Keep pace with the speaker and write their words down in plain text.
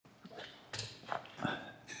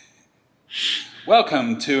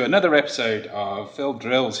Welcome to another episode of Phil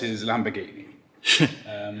Drills His Lamborghini.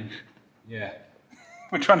 Yeah,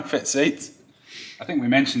 we're trying to fit seats. I think we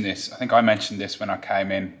mentioned this. I think I mentioned this when I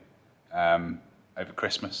came in over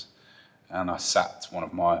Christmas, and I sat one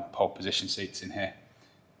of my pole position seats in here.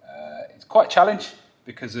 It's quite a challenge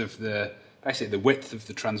because of basically the width of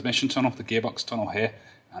the transmission tunnel, the gearbox tunnel here,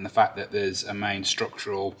 and the fact that there's a main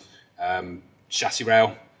structural chassis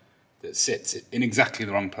rail that sits in exactly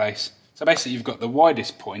the wrong place. So basically you've got the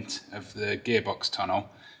widest point of the gearbox tunnel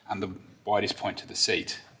and the widest point of the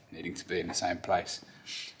seat needing to be in the same place.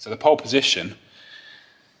 So the pole position,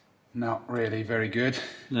 not really very good.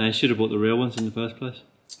 No, you should have bought the real ones in the first place.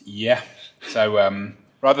 Yeah, so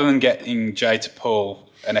rather than getting Jay to pull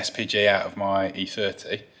an SPG out of my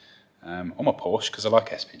E30, or my Porsche, because I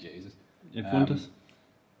like SPGs. Everyone does.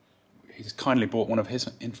 He's kindly bought one of his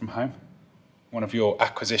in from home. One of your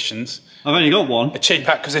acquisitions. I've only got one. A cheap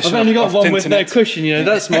acquisition. I've only got one with no internet. cushion, you know,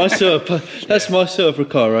 that's my sort of, that's my sort of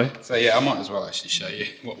Recaro. So yeah, I might as well actually show you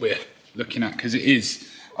what we're looking at, because it is,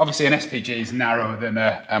 obviously an SPG is narrower than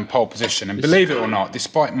a pole position, and believe it or not,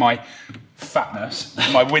 despite my fatness,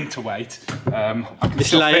 my winter weight, I can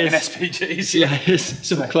still fit in SPGs. Yeah, it's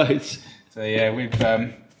sort of clothes. So yeah, we've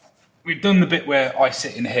done the bit where I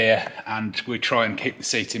sit in here and we try and keep the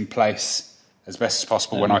seat in place as best as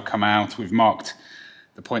possible when I come out. We've marked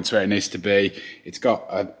the points where it needs to be. It's got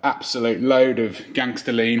an absolute load of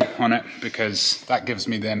gangster lean on it, because that gives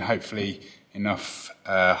me then hopefully enough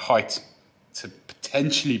height to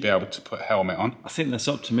potentially be able to put a helmet on. I think that's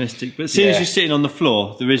optimistic, but as soon as you're sitting on the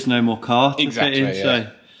floor, there is no more car to fit in. Yeah.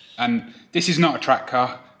 So. And this is not a track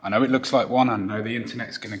car. I know it looks like one. I know the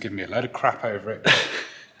internet's going to give me a load of crap over it.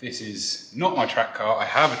 This is not my track car. I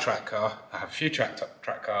have a track car. I have a few track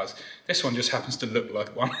cars. This one just happens to look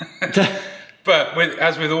like one. But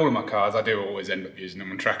as with all of my cars, I do always end up using them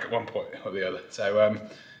on track at one point or the other. So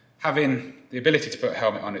having the ability to put a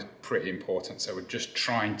helmet on is pretty important. So we're just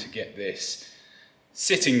trying to get this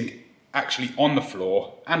sitting actually on the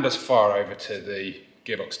floor and as far over to the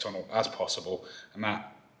gearbox tunnel as possible. And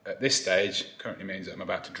that, at this stage, currently means that I'm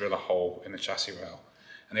about to drill a hole in the chassis rail.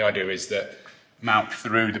 And the idea is that mount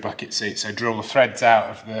through the bucket seat, so drill the threads out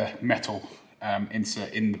of the metal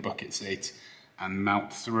insert in the bucket seat and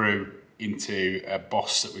mount through into a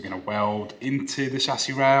boss that we're going to weld into the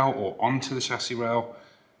chassis rail or onto the chassis rail.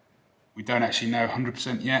 We don't actually know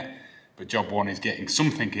 100% yet, but job one is getting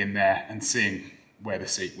something in there and seeing where the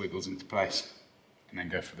seat wiggles into place, and then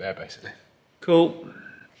go from there basically. Cool.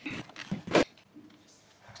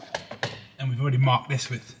 And we've already marked this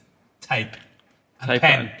with tape. Tape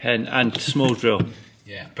and pen and small drill.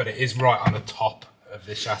 Yeah, but it is right on the top of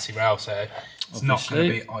the chassis rail, so it's not going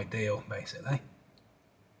to be ideal, basically.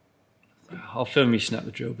 I'll film you snap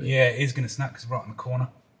the drill bit. Yeah, it is going to snap because it's right on the corner.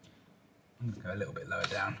 I'm going to go a little bit lower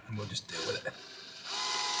down and we'll just deal with it.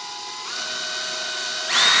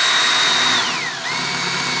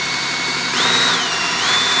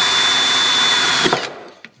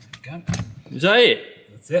 There we go. Is that it?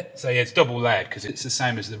 That's it. So yeah, it's double layered because it's the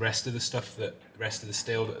same as the rest of the stuff, that the rest of the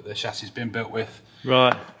steel that the chassis has been built with.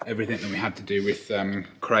 Right. Everything that we had to do with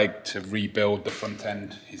Craig to rebuild the front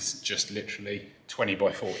end is just literally 20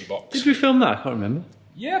 by 40 box. Did we film that? I can't remember.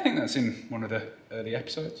 Yeah, I think that's in one of the early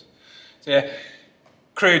episodes. So yeah,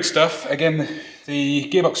 crude stuff. Again, the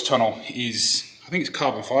gearbox tunnel is, I think it's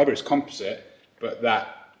carbon fibre, it's composite, but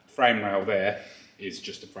that frame rail there is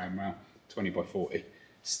just a frame rail, 20 by 40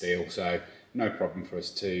 steel. So no problem for us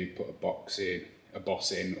to put a boss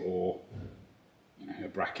in, or a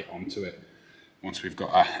bracket onto it once we've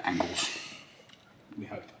got our angles, we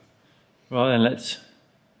hope. Right then, let's.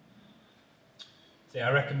 So yeah,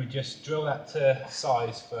 I reckon we just drill that to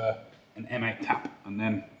size for an M8 tap, and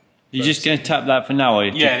then. You're just going to tap that for now, are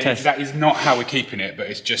you? Yeah, that is not how we're keeping it, but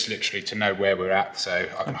it's just literally to know where we're at, so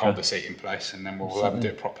I can hold the seat in place, and then we'll do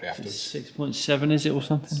it properly afterwards. 6.7 is it or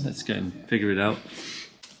something? Let's go and figure it out.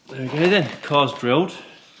 There we go then, car's drilled.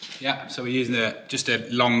 Yeah, so we're using just a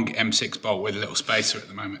long M6 bolt with a little spacer at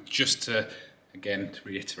the moment, just to, again, to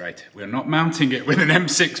reiterate, we're not mounting it with an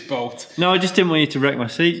M6 bolt. No, I just didn't want you to wreck my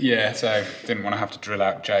seat. Yeah, so didn't want to have to drill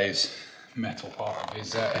out Jay's metal part of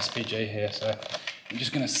his SPG here, so I'm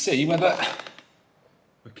just going to see whether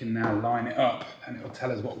we can now line it up and it'll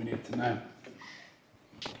tell us what we need to know.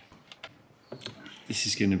 This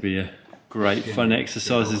is going to be a great fun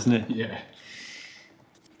exercise, isn't it? Yeah.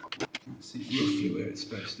 Let's see roughly where it's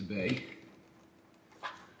supposed to be,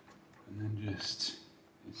 and then just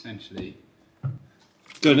essentially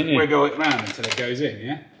wiggle it round until it goes in,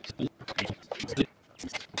 yeah? There's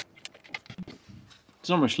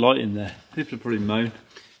not much light in there. People are probably moan.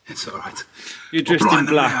 It's alright. You're dressed in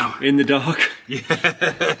black in the dark.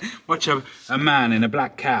 Yeah. Watch a man in a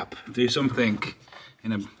black cap do something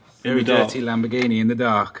in a very dirty Lamborghini in the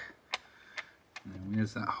dark. And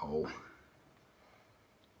where's that hole?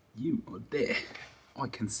 You are there. I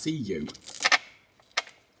can see you.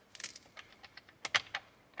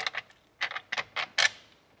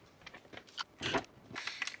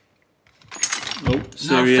 Oh, serious.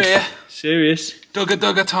 No fear. Serious.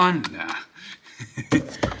 Dugger time. Nah.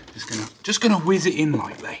 just gonna whiz it in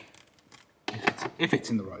lightly. If it's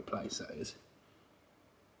in the right place, that is.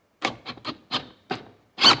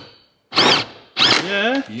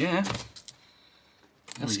 Yeah. Yeah.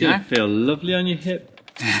 That's gonna feel lovely on your hip.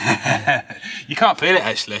 You can't feel it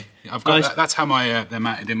actually. I've got that's how they're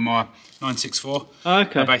mounted in my 964. Oh,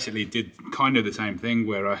 okay. I basically did kind of the same thing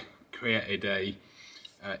where I created a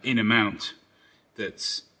inner mount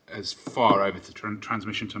that's as far over the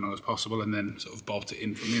transmission tunnel as possible, and then sort of bolt it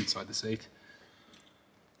in from the inside the seat.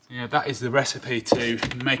 So yeah, that is the recipe to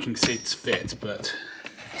making seats fit, but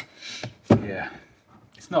yeah,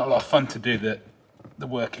 it's not a lot of fun to do the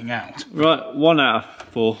working out. Right, 1 out of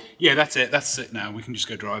 4. Yeah, that's it. That's it now. We can just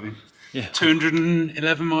go driving. Yeah.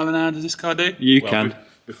 211 mile an hour does this car do? You can.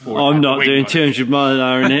 I'm not doing 200 mile an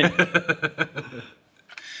hour in it.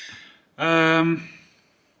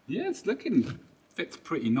 Yeah, it's fits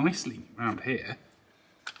pretty nicely around here.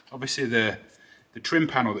 Obviously the trim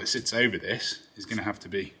panel that sits over this is going to have to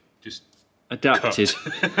be just adapted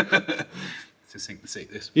to sink the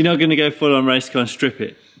seat this way. You're not going to go full on race car and strip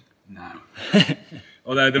it? No.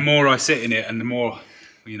 Although the more I sit in it and the more,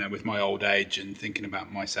 you know, with my old age and thinking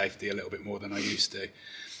about my safety a little bit more than I used to,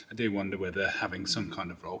 I do wonder whether having some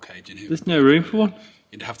kind of roll cage in here. There's no room for one?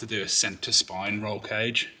 You'd have to do a centre spine roll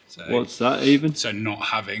cage. So, what's that even? So not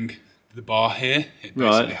having the bar here, it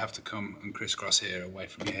basically have to come and crisscross here away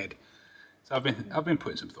from your head. So I've been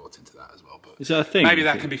putting some thought into that as well. But is that a thing? Maybe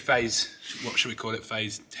that can be phase, what should we call it,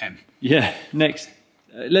 phase 10. Yeah, next.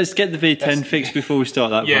 Let's get the V10 fixed before we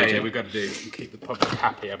start that project. Yeah, we've got to keep the public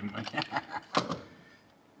happy, haven't we?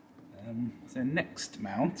 So next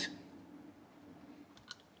mount,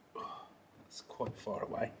 that's quite far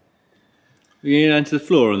away. We're going down to the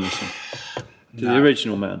floor on this one? To the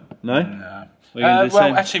original mount? No? No.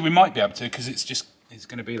 Well, actually we might be able to, because it's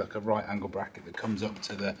going to be like a right angle bracket that comes up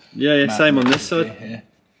to the... Yeah, same on this side. Here.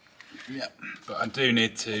 Yeah, but I do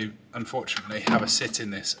need to, unfortunately, have a sit in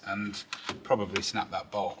this and probably snap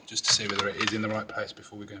that bolt just to see whether it is in the right place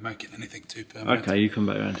before we go making anything too permanent. Okay, you come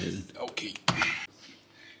back around here then. Okay.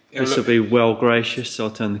 This will be well gracious, so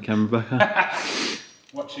I'll turn the camera back on.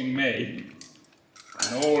 Watching me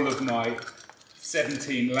and all of my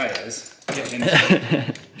 17 layers get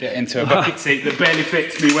into a bucket seat that barely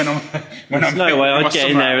fits me when I'm There's no way I'd get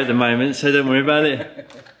in there at the moment, so don't worry about it.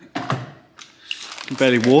 Can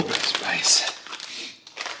barely walk. Space.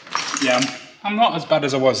 Yeah, I'm not as bad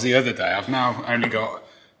as I was the other day. I've now only got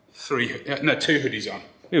two hoodies on.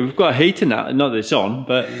 Yeah, we've got a heater now, not that it's on,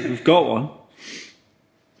 but we've got one.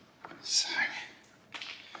 So,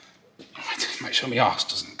 just make sure my arse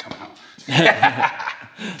doesn't come out.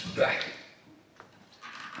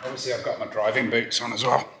 Obviously I've got my driving boots on as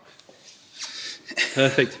well.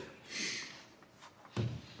 Perfect.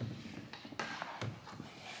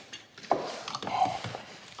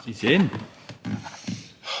 He's in.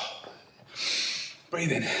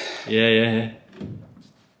 Breathe in. Yeah.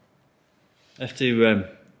 Have to.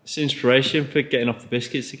 It's inspiration for getting off the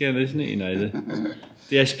biscuits again, isn't it? You know,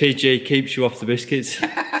 the SPG keeps you off the biscuits.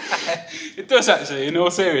 It does actually. In all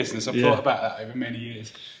seriousness, I've thought about that over many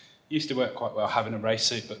years. Used to work quite well having a race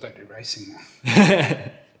suit, but don't do racing now. Yeah,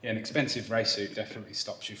 an expensive race suit definitely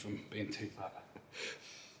stops you from being too fat.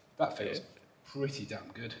 That feels pretty damn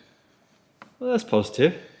good. Well, that's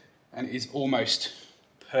positive. And it is almost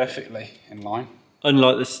perfectly in line.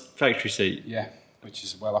 Unlike this factory seat. Yeah, which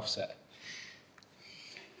is well offset.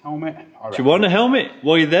 Helmet. Do you want a helmet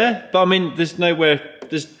while you're there? But I mean, there's nowhere.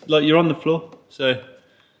 Like you're on the floor, so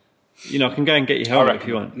you know I can go and get your helmet if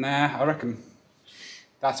you want. Nah, I reckon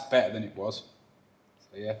that's better than it was.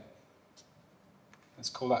 So yeah, let's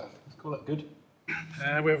call that good.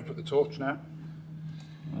 We have put the torch now.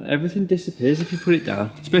 Everything disappears if you put it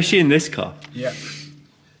down, especially in this car. Yeah.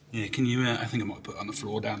 Yeah, can you, I think I might put it on the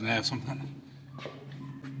floor down there or something.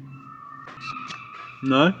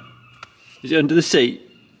 No? Is it under the seat?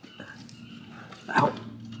 Ow. I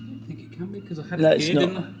think it can be because I had it here,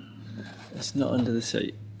 didn't I? It's not under the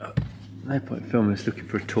seat. Oh, no point filming us looking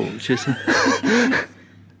for a torch, is there?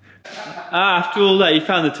 After all that, you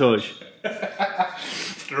found the torch.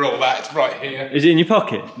 After all that, it's right here. Is it in your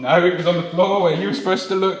pocket? No, it was on the floor where you were supposed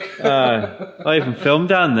to look. I even filmed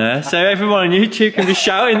down there, so everyone on YouTube can be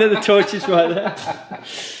shouting that the torch is right there.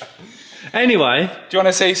 Anyway. Do you want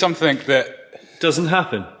to see something that doesn't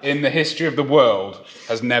happen in the history of the world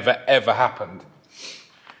has never ever happened?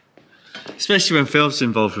 Especially when Phil's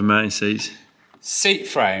involved with mounting seats. Seat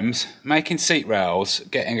frames, making seat rails,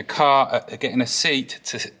 getting a seat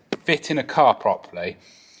to fit in a car properly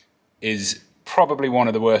is probably one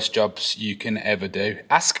of the worst jobs you can ever do.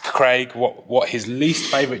 Ask Craig what his least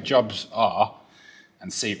favourite jobs are,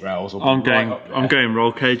 and seat rails will be right up there. I'm going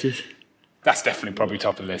roll cages. That's definitely probably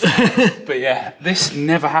top of the list. But yeah, this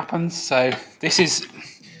never happens. So this is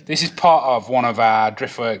part of one of our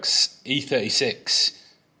Driftworks E36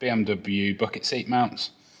 BMW bucket seat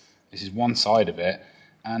mounts. This is one side of it,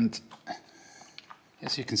 and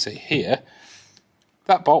as you can see here,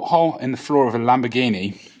 that bolt hole in the floor of a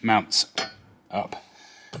Lamborghini mounts up.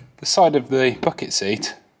 The side of the bucket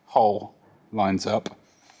seat hole lines up,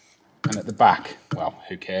 and at the back, well,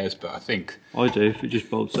 who cares, but I think... I do, if it just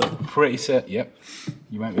bolts up. Pretty certain, yep.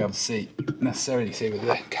 You won't be able to necessarily see with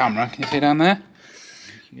the camera. Can you see down there?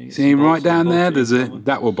 See right down there,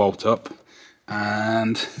 that will bolt up,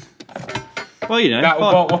 and well, you know, that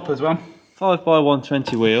will bolt up as well.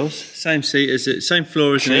 5x120 wheels, same seat as it, same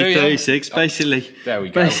floor as an E36, yeah. Basically. There we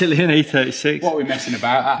go. Basically an E36. What are we messing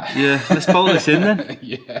about at? Yeah, let's bolt this in then.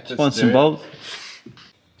 Yeah, let's find some bolts.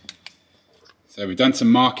 So we've done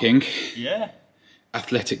some marking. Yeah.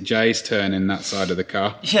 Athletic J's turn in that side of the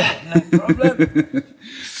car. Yeah, no problem.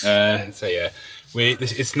 So yeah,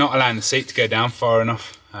 it's not allowing the seat to go down far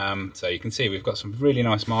enough. So you can see we've got some really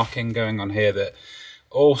nice marking going on here that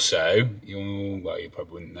also, you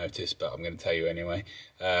probably wouldn't notice, but I'm going to tell you anyway.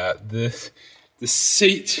 The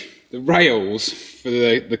seat, the rails for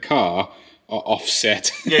the car are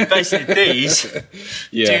offset. Yeah, basically these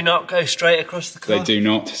do not go straight across the car. They do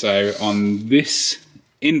not. So on this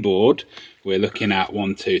inboard, we're looking at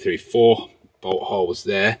 1, 2, 3, 4 bolt holes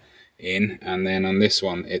there in, and then on this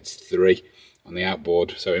one it's 3 on the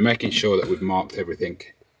outboard. So we're making sure that we've marked everything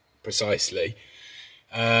precisely.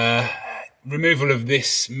 Removal of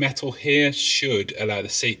this metal here should allow the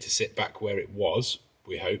seat to sit back where it was,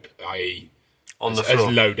 we hope, i.e. as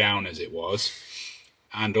low down as it was.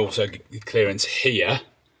 And also the clearance here,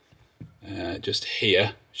 just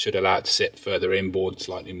here, should allow it to sit further inboard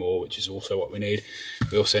slightly more, which is also what we need.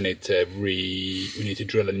 We also need to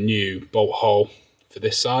drill a new bolt hole for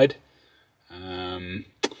this side. But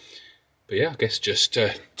yeah, I guess just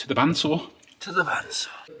to the bandsaw. To the bandsaw.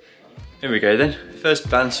 Here we go then, first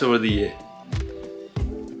bandsaw of the year.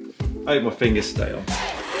 I hope my fingers stay on.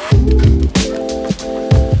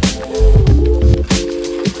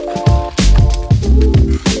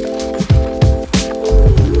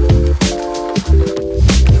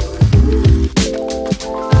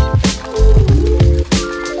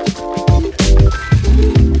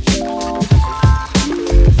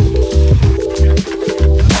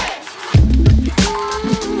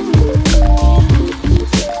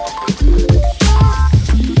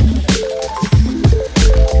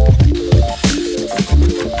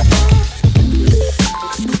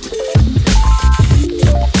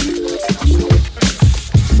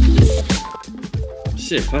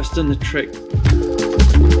 That's done the trick.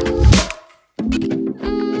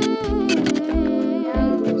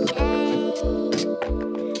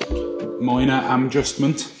 Minor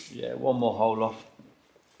adjustment. Yeah, one more hole off.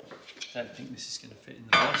 I don't think this is going to fit in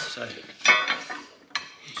the bus, so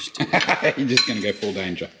you're just going to go full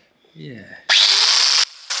danger. Yeah.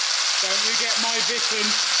 Don't you get my Vision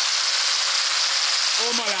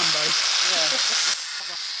or my Lambo. Yeah.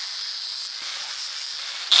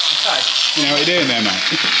 Okay. You know what you're doing there,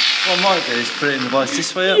 mate? What I might do is put it in the vice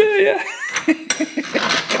this way up. Yeah, yeah. Oh,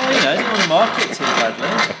 you know, don't want to mark it too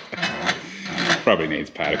badly. Probably needs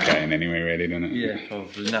powder coating anyway, really, doesn't it? Yeah,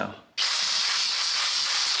 probably now.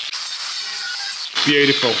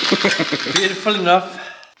 Beautiful. Beautiful enough.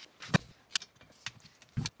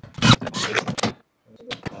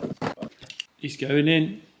 He's going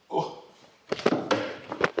in. Oh.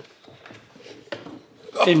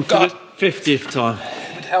 In for the 50th time.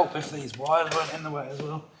 It would help if these wires weren't in the way as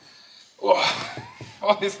well.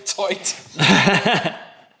 Oh, it's tight.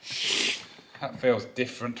 That feels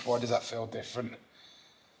different. Why does that feel different?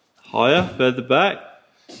 Higher, further back.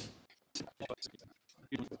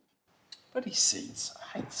 Bloody seats.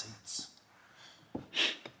 I hate seats.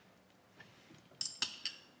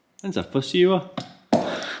 Depends how fussy you are.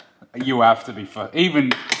 You have to be fussy.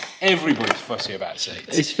 Even everybody's fussy about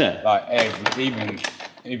seats. It's fair. Like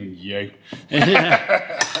even you.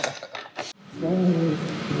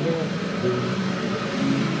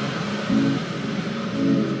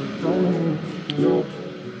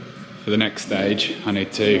 For the next stage, I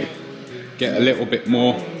need to get a little bit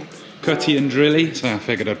more cutty and drilly, so I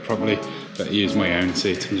figured I'd probably better use my own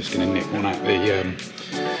seat. I'm just going to nick one out the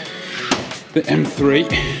M3.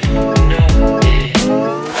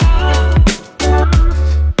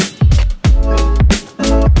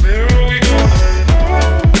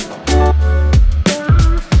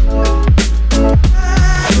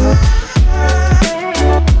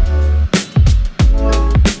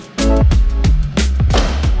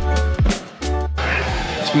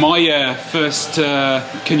 My first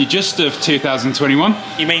Can You Just of 2021.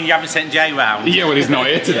 You mean you haven't sent Jay round? Yeah, well he's not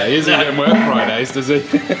here today, is he? He doesn't work Fridays, does he?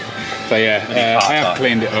 So yeah, I have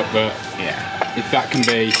cleaned it up, but yeah, if that can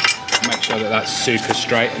be, make sure that that's super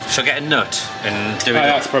straight. So get a nut and do it.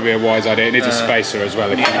 That's probably a wise idea. It needs a spacer as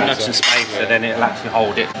well. If you a nut and spacer, then it'll actually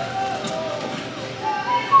hold it.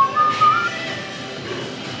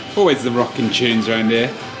 Always the rocking tunes around here.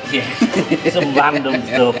 Yeah, some random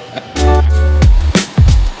stuff.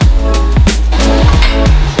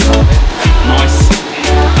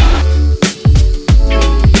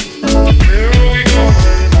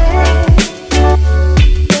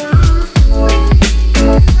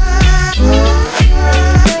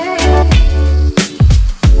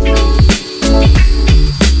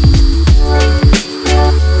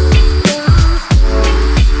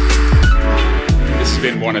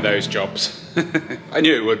 One of those jobs. I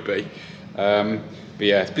knew it would be, but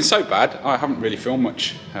yeah, it's been so bad I haven't really filmed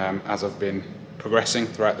much as I've been progressing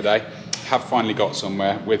throughout the day. Have finally got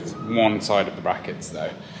somewhere with one side of the brackets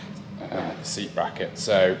though, the seat bracket.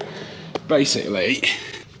 So basically,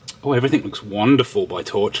 oh, everything looks wonderful by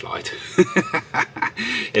torchlight.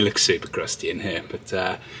 It looks super crusty in here, but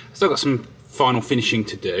I've still got some final finishing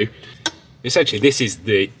to do. Essentially, this is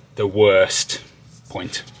the worst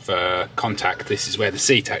point for contact. This is where the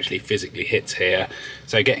seat actually physically hits here.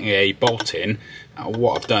 So getting a bolt in,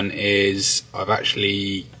 what I've done is I've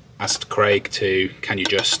actually asked Craig to, can you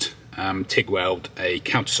just TIG weld a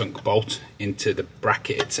countersunk bolt into the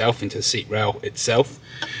bracket itself, into the seat rail itself.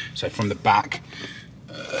 So from the back,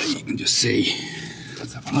 you can just see,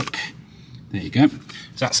 let's have a look. There you go. So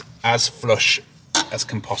that's as flush as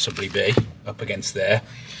can possibly be up against there.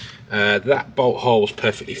 That bolt hole's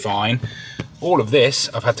perfectly fine. All of this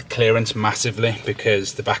I've had to clearance massively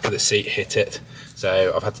because the back of the seat hit it.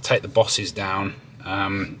 So I've had to take the bosses down,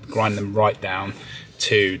 grind them right down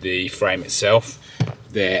to the frame itself,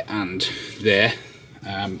 there and there.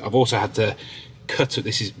 I've also had to cut it.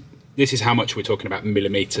 This is how much we're talking about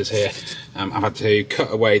millimeters here. I've had to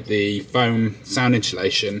cut away the foam sound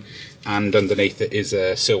insulation, and underneath it is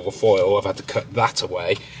a silver foil. I've had to cut that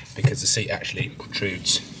away because the seat actually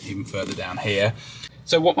protrudes even further down here.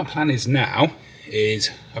 So what my plan is now is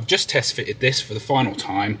I've just test fitted this for the final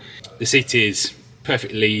time. The seat is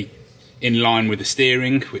perfectly in line with the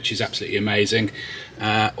steering, which is absolutely amazing.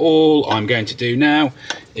 All I'm going to do now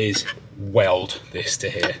is weld this to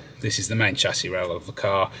here. This is the main chassis rail of the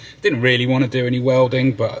car. Didn't really want to do any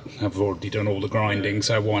welding, but I've already done all the grinding,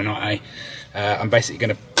 so why not, eh? I'm basically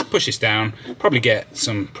going to push this down, probably get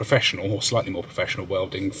some professional or slightly more professional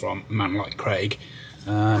welding from a man like Craig,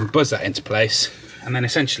 buzz that into place, and then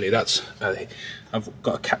essentially that's I've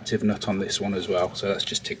got a captive nut on this one as well, so that's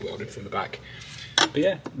just TIG welded from the back. But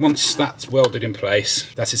yeah, once that's welded in place,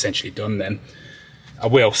 that's essentially done. Then I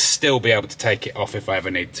will still be able to take it off if I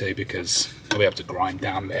ever need to, because I'll be able to grind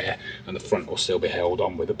down there and the front will still be held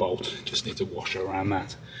on with a bolt. Just need to wash around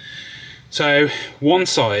that. So one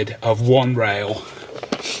side of one rail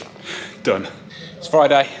done. It's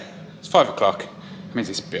Friday, it's 5 o'clock, it means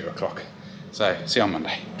it's beer o'clock. So see you on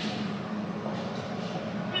Monday.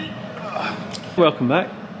 Welcome back.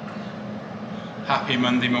 Happy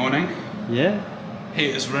Monday morning. Yeah.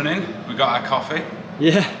 Heater's running, we got our coffee.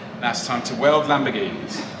 Yeah. Now it's time to weld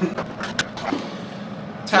Lamborghinis.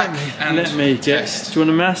 Tack and let me test. Do you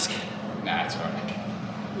want a mask? Nah, it's alright.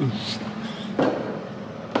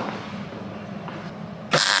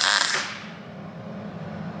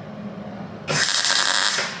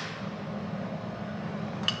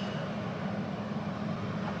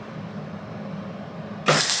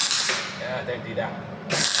 Yeah, don't do that.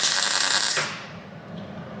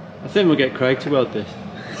 I think we'll get Craig to weld this.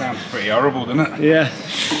 Sounds pretty horrible, doesn't it? Yeah.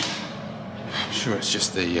 I'm sure it's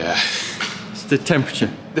just the It's the temperature.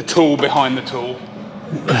 the tool behind the tool.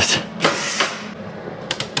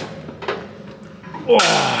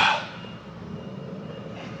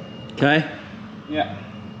 Okay. Yeah.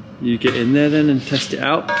 You get in there then and test it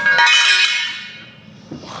out.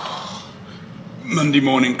 Monday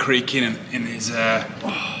morning creaking in his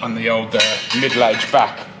on the old middle edge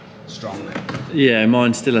back. Strong. Yeah,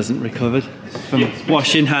 mine still hasn't recovered. from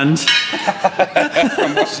washing hands.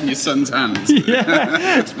 From washing your son's hands.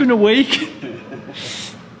 Yeah, it's been a week.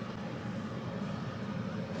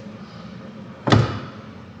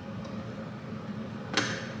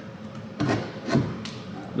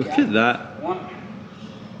 Look at that.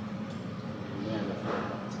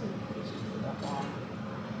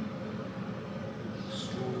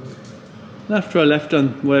 After I left on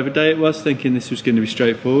whatever day it was, thinking this was going to be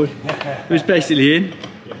straightforward, it was basically in.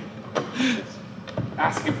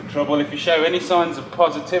 Asking for trouble. If you show any signs of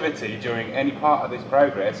positivity during any part of this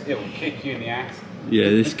progress, it will kick you in the ass. Yeah,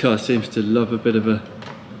 this car seems to love a bit of a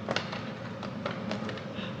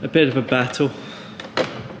battle.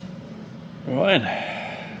 Right then.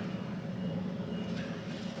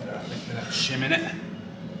 Shim in it.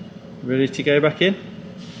 Ready to go back in?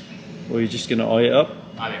 Or are you just going to eye it up?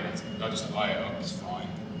 I think that's. I'll just eye it up. It's fine.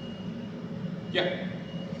 Yeah.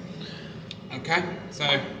 Okay.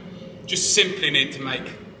 So, just simply need to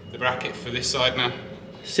make the bracket for this side now.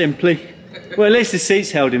 Simply. Well, at least the seat's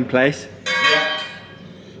held in place. Yeah.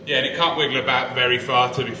 Yeah, and it can't wiggle about very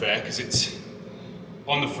far, to be fair, because it's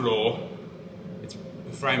on the floor.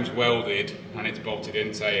 The frame's welded and it's bolted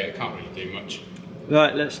in, so yeah, it can't really do much.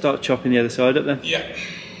 Right, let's start chopping the other side up then. Yeah.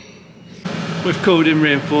 We've called in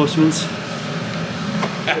reinforcements.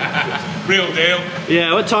 Real deal.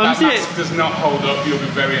 Yeah, what time is That it? mask does not hold up. You'll be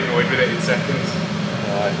very annoyed with it in seconds.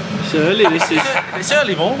 Right. It's early, this is. It's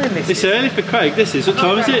early morning, this It's early for Craig, this is. What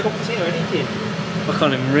time is it? I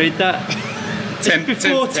can't even read that.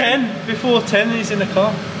 Before 10. Before 10 he's in the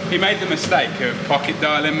car. He made the mistake of pocket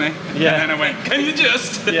dialing me. Yeah. And then I went, can you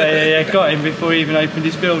just? Yeah, got him before he even opened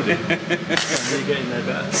his building. Really getting there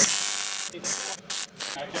better. It's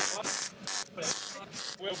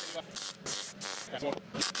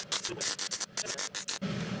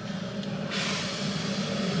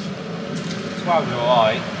welded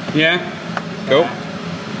alright. Yeah. Cool.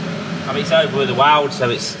 I mean, it's over with the weld, so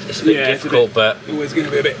it's a bit difficult, but always going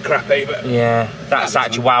to be a bit crappy, but yeah, that's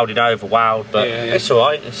actually welded over weld, but yeah. It's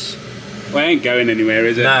alright. It's well, it ain't going anywhere,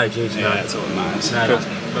 is it? no, geez, no. That's all that matters. No, Cool. that's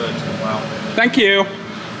preferred to the weld. Thank you.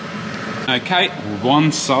 Okay,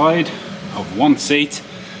 one side of one seat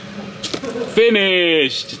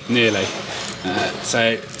finished, nearly.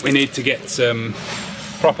 So we need to get some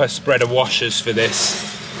proper spreader washers for this,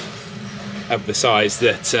 of the size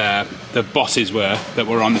that the bosses were that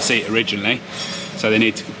were on the seat originally. So they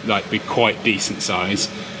need to be quite decent size,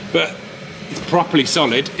 but it's properly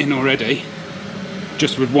solid in already,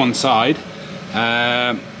 just with one side.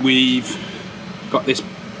 We've got this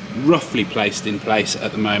roughly placed in place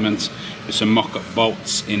at the moment with some mock-up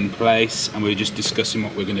bolts in place, and we're just discussing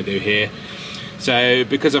what we're going to do here. So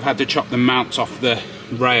because I've had to chop the mounts off the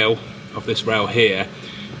rail of this rail here,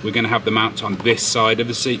 we're going to have the mounts on this side of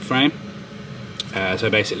the seat frame. So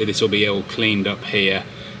basically this will be all cleaned up here,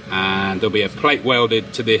 and there'll be a plate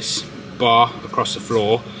welded to this bar across the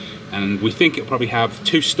floor, and we think it'll probably have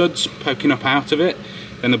 2 studs poking up out of it.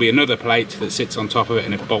 Then there'll be another plate that sits on top of it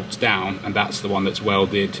and it bolts down, and that's the one that's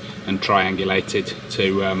welded and triangulated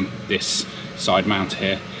to this side mount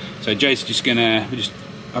here. So Jay's just gonna,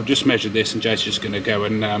 I've just measured this, and Jay's just gonna go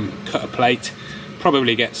and cut a plate,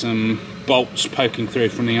 probably get some bolts poking through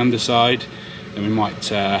from the underside, and we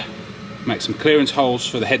might make some clearance holes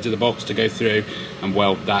for the heads of the bolts to go through and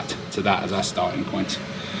weld that to that as our starting point.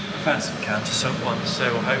 I found some countersunk ones, so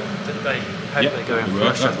I hope that they go in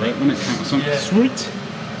Right, flush, I think. when it countersunk. Yeah. Sweet.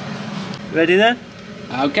 Ready then?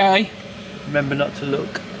 Okay. Remember not to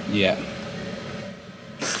look. Yeah.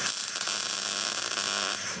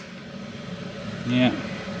 Yeah.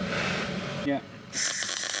 Yeah.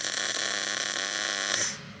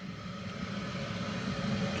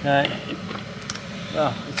 Okay.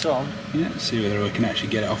 Oh, it's on. Yeah, see whether we can actually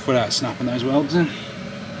get it off without snapping those welds in.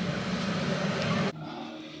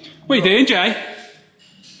 What are you doing, Jay?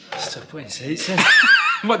 Still putting seats in.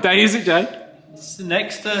 What day is it, Jay? It's the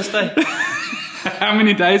next Thursday. How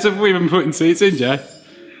many days have we been putting seats in, Jay?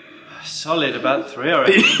 Solid, about 3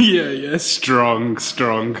 already. Yeah, strong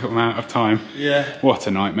amount of time. Yeah. What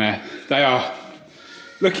a nightmare. They are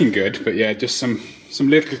looking good, but yeah, just some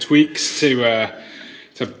little tweaks to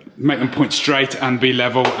make them point straight and be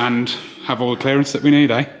level and have all the clearance that we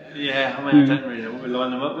need, eh? Yeah, I mean, I don't really know what we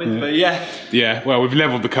line them up with, but yeah. Yeah, well, we've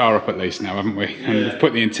levelled the car up at least now, haven't we? And we've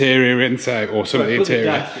put the interior in, or some of the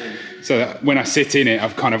interior. So that when I sit in it,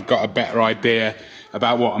 I've kind of got a better idea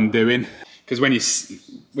about what I'm doing. Because when you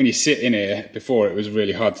sit in here, before it was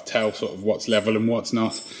really hard to tell sort of what's level and what's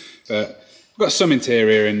not. But I've got some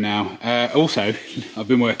interior in now. Also, I've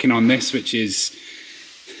been working on this, which is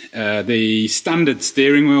the standard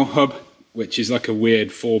steering wheel hub, which is like a weird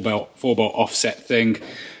 4-bolt offset thing.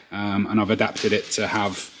 and I've adapted it to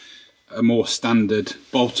have a more standard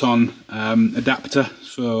bolt-on adapter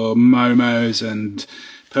for Momos and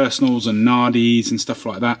Personals and Nardis and stuff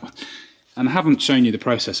like that. And I haven't shown you the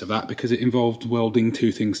process of that because it involved welding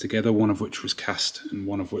two things together, one of which was cast and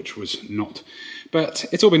one of which was not. But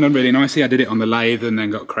it's all been done really nicely. I did it on the lathe and then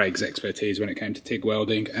got Craig's expertise when it came to TIG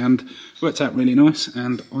welding, and worked out really nice,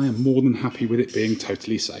 and I am more than happy with it being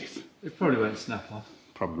totally safe. It probably won't snap off.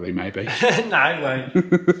 Probably, maybe. No, it won't.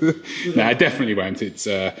 No, it definitely won't. It's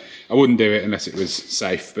I wouldn't do it unless it was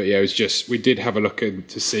safe. But yeah, it was just, we did have a look at,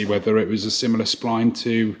 to see whether it was a similar spline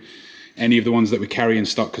to any of the ones that we carry in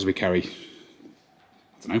stock, because we carry,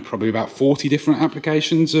 I don't know, probably about 40 different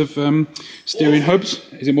applications of steering hubs.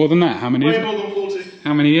 Is it more than that? How many is it? More than 40.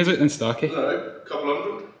 How many is it then, Starkey? No, a couple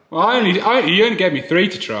hundred. Well, you only gave me 3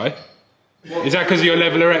 to try. What? Is that because of your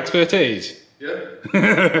level of expertise? Yeah.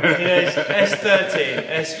 S13,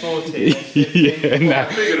 S14. Yeah, no.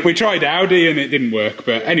 We tried Audi and it didn't work,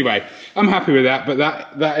 but anyway, I'm happy with that. But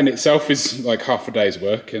that in itself is like half a day's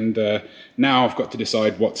work, and now I've got to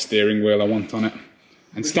decide what steering wheel I want on it.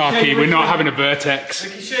 And Starkey, we're not having a Vertex.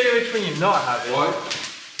 We can show you which one you're not having. Why?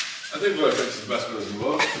 I think Vertex is the best one in the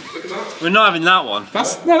world. Look at that. We're not having that one.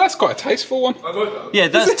 That's quite a tasteful one. I like that. Yeah,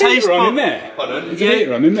 that's There's a heater tasteful. on in there. Pardon? There's a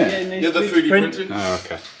heater on in there. Yeah, the 3D printing. Oh,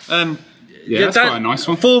 okay. Yeah, that's quite a nice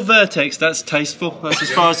one. Full Vertex, that's tasteful. That's as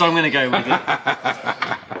far as I'm going to go with it.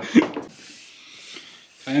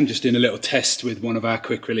 I am just doing a little test with one of our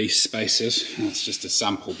quick release spacers. That's just a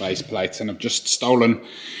sample base plate, and I've just stolen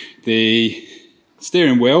the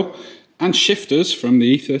steering wheel and shifters from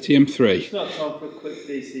the E30M3. It's not time for a quick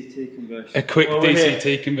DCT conversion. A quick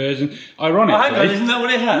DCT conversion. Ironically, Oh, hang on, isn't that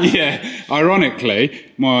what it has? yeah, ironically,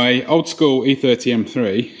 my old school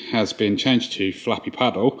E30M3 has been changed to flappy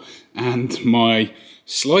paddle, and my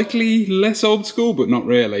slightly less old school, but not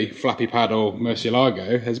really, flappy paddle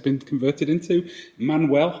Murcielago has been converted into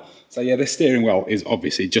manual. So yeah, the steering wheel is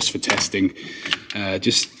obviously just for testing,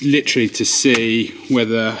 just literally to see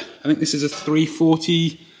whether, I think this is a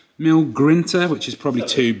 340mm grinter, which is probably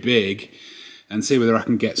too big, and see whether I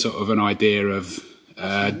can get sort of an idea of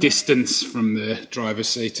distance from the driver's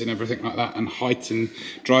seat and everything like that, and height and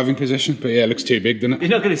driving position. But yeah, it looks too big, doesn't it? You're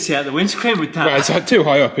not going to see out the windscreen with that. Well, it's too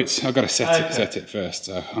high up. I've got to set it first.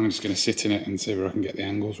 So I'm just going to sit in it and see where I can get the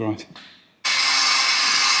angles right.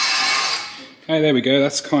 Okay, there we go.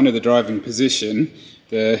 That's kind of the driving position.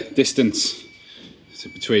 The distance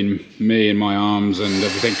between me and my arms and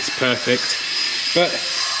everything is perfect. But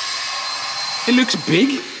it looks big.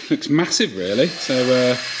 It looks massive, really. So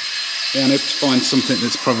yeah, I hope to find something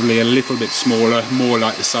that's probably a little bit smaller, more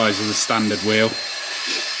like the size of the standard wheel.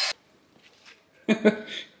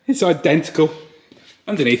 It's identical.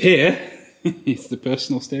 Underneath here is the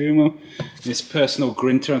personal steering wheel. This personal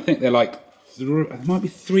grinter, I think they're like, it might be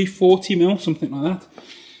 340mm, something like that.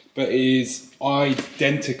 But it is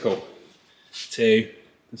identical to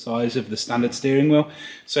the size of the standard steering wheel.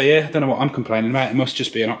 So yeah, I don't know what I'm complaining about. It must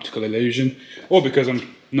just be an optical illusion, or because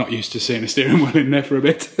I'm not used to seeing a steering wheel in there for a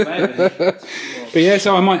bit. But yeah,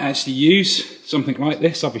 so I might actually use something like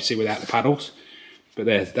this, obviously without the paddles. But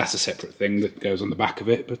that's a separate thing that goes on the back of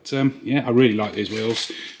it. But yeah, I really like these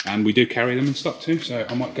wheels, and we do carry them in stock too, so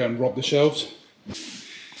I might go and rob the shelves.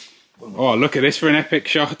 Oh, look at this for an epic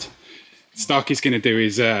shot. Starkey's going to do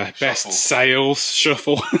his best sales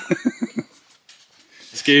shuffle.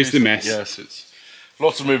 Excuse the mess. Yes, it's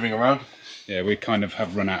lots of moving around. Yeah, we kind of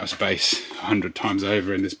have run out of space 100 times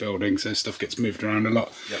over in this building, so stuff gets moved around a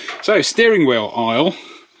lot. Yep. So, steering wheel aisle.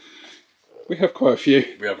 We have quite a few.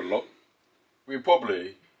 We have a lot. We're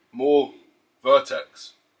probably more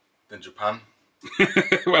Vertex than Japan.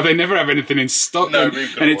 Well, they never have anything in stock, No,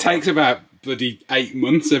 and it takes about bloody 8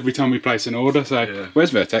 months every time we place an order. So, yeah.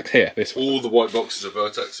 Where's Vertex? Here, this one. All the white boxes are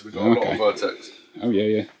Vertex. We've got a lot of Vertex. Oh yeah,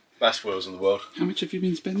 yeah. Best wheels in the world. How much have you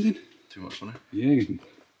been spending? Too much money. Yeah,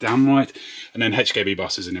 damn right. And then HKB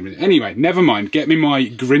bosses and everything. Anyway, never mind. Get me my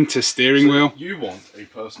Grinter steering wheel. You want a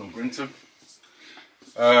personal Grinter?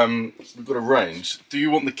 We've got a range. Do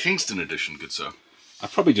you want the Kingston edition, good sir? I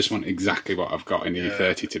probably just want exactly what I've got in the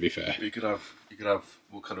E30, to be fair. You could have,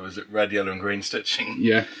 what colour is it? Red, yellow and green stitching.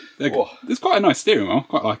 Yeah. There's quite a nice steering wheel.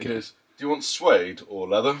 Quite like it. It is. Do you want suede or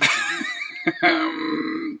leather?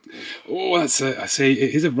 Oh, I see.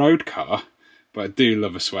 It is a road car, but I do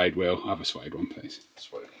love a suede wheel. I'll have a suede one, please.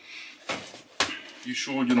 Suede. You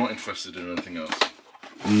sure you're not interested in anything else?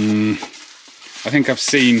 I think I've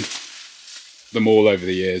seen them all over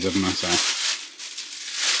the years, haven't I? So.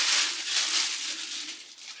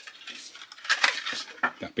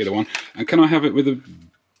 That'd be the one. And can I have it with a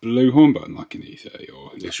blue horn button like in the E30?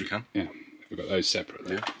 Or yes, you can. Yeah. We've got those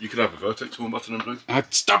separately. Yeah. You could have a Vertex horn button in blue.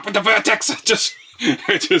 Stop with the Vertex!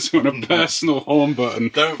 I just want a personal horn button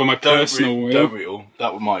for my personal wheel. Don't we all?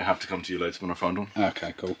 That might have to come to you later when I find one.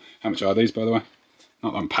 Okay, cool. How much are these, by the way?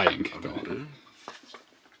 Not that I'm paying.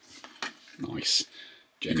 Nice.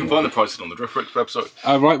 You can find the prices on the Driftworks website.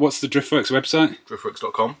 Oh, right. What's the Driftworks website?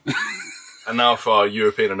 Driftworks.com. And now for our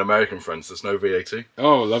European and American friends, there's no VAT.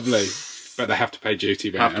 Oh, lovely. But they have to pay duty.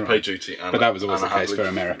 Pay duty. But that was always the case for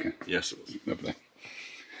America. Yes, it was. Lovely.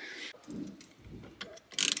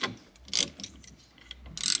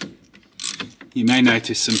 You may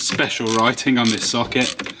notice some special writing on this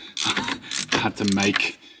socket. I had to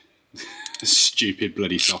make a stupid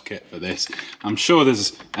bloody socket for this. I'm sure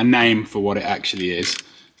there's a name for what it actually is,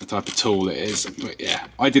 the type of tool it is. But yeah,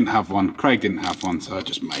 I didn't have one, Craig didn't have one, so I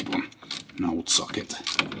just made one. An old socket.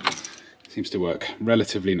 Seems to work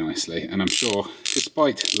relatively nicely, and I'm sure,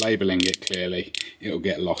 despite labelling it clearly, it'll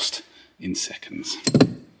get lost in seconds.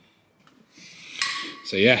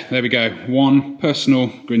 So yeah, there we go. One personal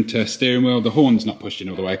Grinter steering wheel. The horn's not pushed in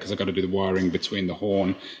all the way because I've got to do the wiring between the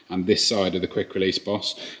horn and this side of the quick release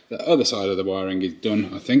boss. The other side of the wiring is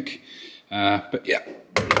done, I think. But yeah,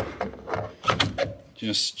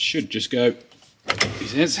 should just go. He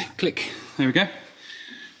says, click. There we go.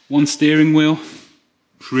 One steering wheel,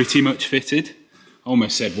 pretty much fitted.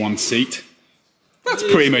 Almost said one seat. That's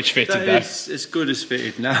pretty much fitted though. That is as good as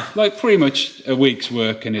fitted now. Like pretty much a week's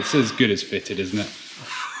work, and it's as good as fitted, isn't it?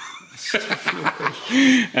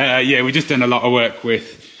 Yeah, we've just done a lot of work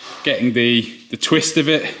with getting the twist of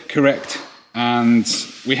it correct, and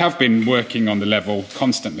we have been working on the level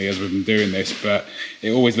constantly as we've been doing this, but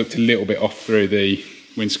it always looked a little bit off through the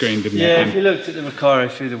windscreen, didn't it? Yeah, if you looked at the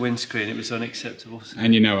Recaro through the windscreen, it was unacceptable. So.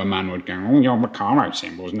 And you know a man would go, oh, your Recaro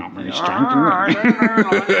symbol's not very strong,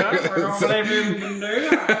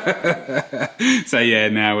 So yeah,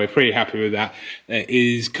 now we're pretty happy with that. It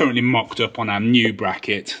is currently mocked up on our new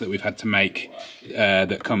bracket that we've had to make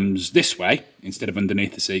that comes this way instead of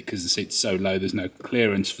underneath the seat, because the seat's so low there's no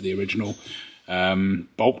clearance for the original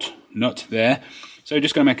bolt nut there. So we're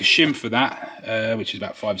just going to make a shim for that, which is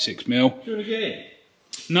about 5-6 mil. Do you want to get in?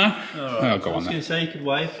 No? Right. Oh, go on then. I was going to say you could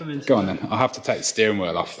wave from inside. Go on then. I'll have to take the steering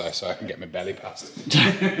wheel off though so I can get my belly past.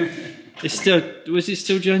 It's still, was it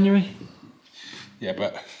still January? Yeah,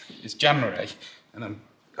 but it's January and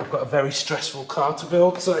I've got a very stressful car to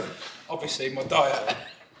build, so obviously my diet.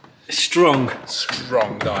 Strong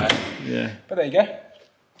diet. Yeah. But there you go.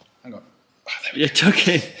 Hang on. Oh, there we go. Tuck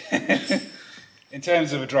in. In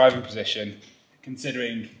terms of a driving position,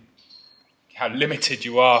 considering how limited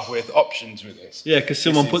you are with options with this. Yeah, because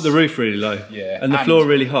someone put the roof really low. Yeah. And the floor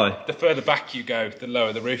really high. The further back you go, the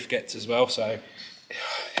lower the roof gets as well, so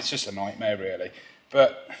it's just a nightmare really.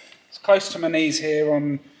 But it's close to my knees here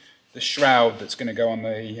on the shroud that's going to go on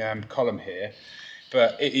the column here.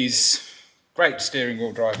 But it is great steering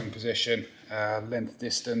wheel driving position, length,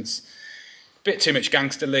 distance. Bit too much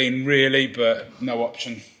gangster lean really, but no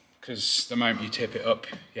option, because the moment you tip it up,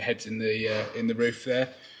 your head's in the roof there.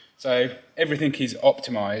 So everything is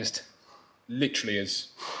optimised, literally as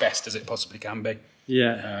best as it possibly can be.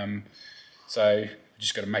 Yeah. So we've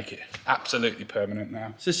just got to make it absolutely permanent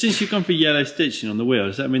now. So since you've gone for yellow stitching on the wheel,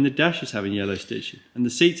 does that mean the dash is having yellow stitching and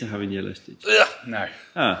the seats are having yellow stitching? No.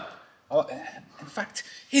 Ah. In fact,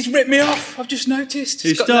 he's ripped me off. I've just noticed.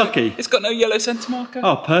 Who's Starkey? It's got no yellow centre marker.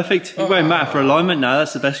 Oh, perfect. It won't matter for alignment now.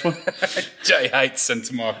 That's the best one. Jay hates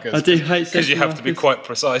centre markers. I do hate centre markers. Because you have to be quite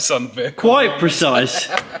precise on vehicle. Quite precise.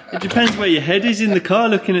 It depends where your head is in the car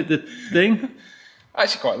looking at the thing. I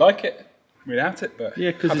actually quite like it without it, but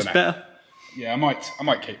yeah, because it's better. Yeah, I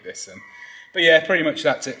might keep this then. But yeah, pretty much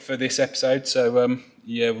that's it for this episode. So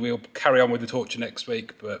yeah, we'll carry on with the torture next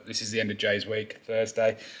week, but this is the end of Jay's week,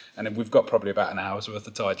 Thursday, and then we've got probably about an hour's worth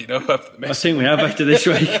of tidying up after the mess. I think we have after this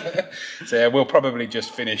week. So yeah, we'll probably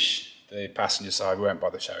just finish the passenger side. We won't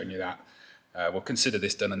bother showing you that. We'll consider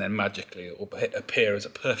this done, and then magically it will appear as a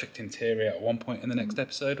perfect interior at one point in the next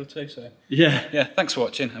episode or two. So yeah, thanks for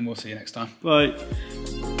watching, and we'll see you next time. Bye.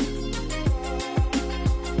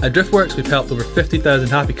 At Driftworks, we've helped over 50,000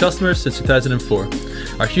 happy customers since 2004.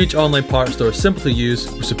 Our huge online parts store is simple to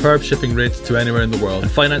use, with superb shipping rates to anywhere in the world,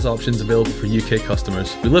 and finance options available for UK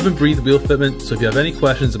customers. We live and breathe wheel fitment, so if you have any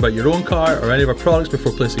questions about your own car or any of our products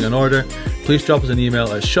before placing an order, please drop us an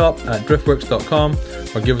email at shop@driftworks.com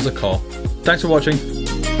or give us a call. Thanks for watching.